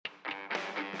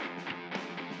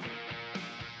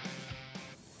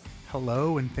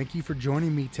Hello, and thank you for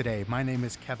joining me today. My name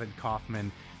is Kevin Kaufman.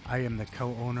 I am the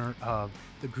co-owner of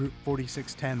the Group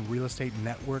 4610 Real Estate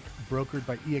Network, brokered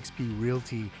by eXp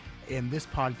Realty. And this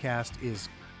podcast is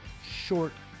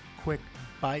short, quick,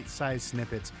 bite-sized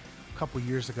snippets. A couple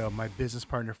years ago, my business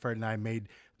partner Fred and I made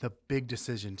the big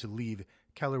decision to leave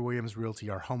Keller Williams Realty,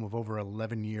 our home of over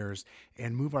 11 years,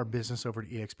 and move our business over to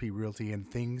eXp Realty, and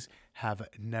things have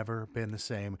never been the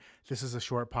same. This is a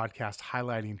short podcast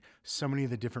highlighting so many of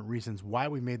the different reasons why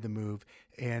we made the move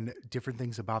and different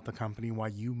things about the company, why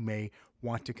you may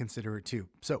want to consider it too.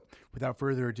 So without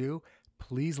further ado,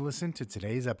 please listen to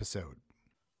today's episode.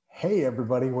 Hey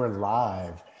everybody, we're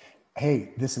live.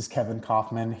 Hey, this is Kevin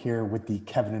Kaufman here with the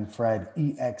Kevin and Fred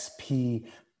eXp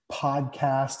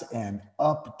podcast and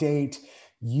update.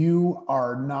 You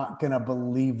are not going to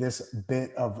believe this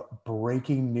bit of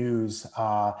breaking news,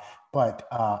 but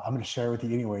I'm going to share it with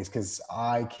you anyways because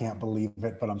I can't believe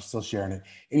it, but I'm still sharing it.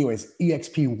 Anyways,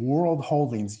 eXp World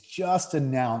Holdings just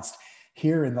announced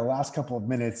here in the last couple of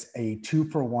minutes a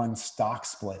 2-for-1 stock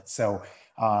split. So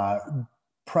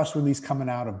press release coming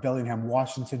out of Bellingham,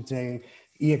 Washington today.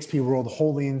 eXp World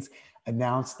Holdings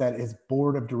announced that its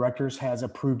board of directors has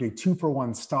approved a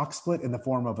 2-for-1 stock split in the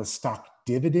form of a stock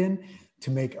dividend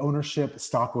to make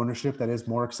stock ownership that is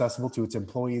more accessible to its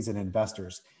employees and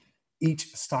investors.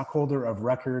 Each stockholder of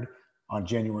record on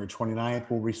January 29th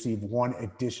will receive one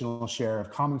additional share of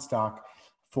common stock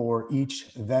for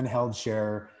each then held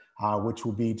share, which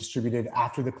will be distributed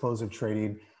after the close of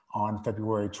trading on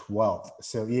February 12th.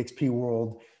 So eXp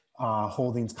World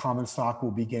Holdings common stock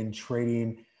will begin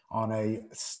trading on a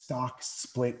stock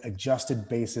split adjusted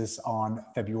basis on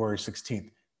February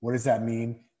 16th. What does that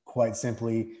mean? Quite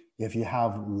simply, if you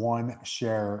have one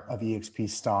share of eXp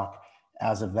stock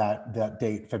as of that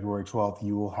date, February 12th,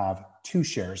 you will have 2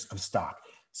 shares of stock.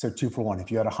 So 2-for-1.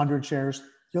 If you had 100 shares,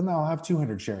 you'll now have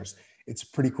 200 shares. It's a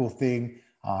pretty cool thing.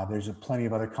 There's plenty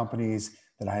of other companies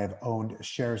that I have owned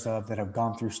shares of that have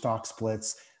gone through stock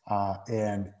splits,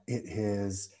 and it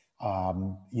has,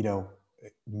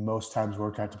 most times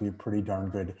worked out to be a pretty darn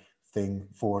good thing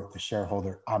for the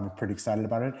shareholder. I'm pretty excited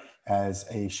about it as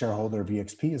a shareholder of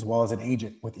eXp as well as an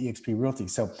agent with eXp Realty.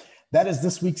 So that is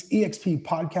this week's eXp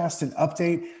podcast and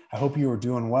update. I hope you are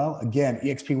doing well. Again,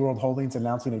 eXp World Holdings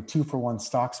announcing a 2-for-1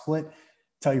 stock split.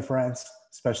 Tell your friends,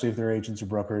 especially if they're agents or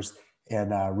brokers,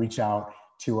 and reach out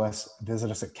to us. Visit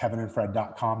us at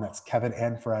kevinandfred.com. That's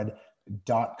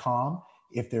kevinandfred.com.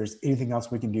 If there's anything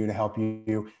else we can do to help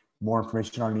you, more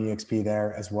information on eXp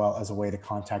there, as well as a way to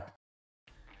contact.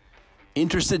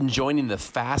 Interested in joining the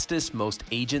fastest, most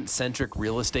agent-centric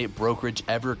real estate brokerage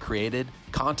ever created?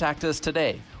 Contact us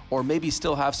today. Or maybe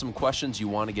still have some questions you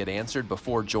want to get answered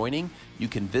before joining? You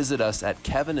can visit us at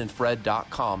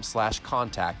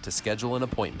kevinandfred.com/contact to schedule an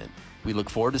appointment. We look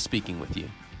forward to speaking with you.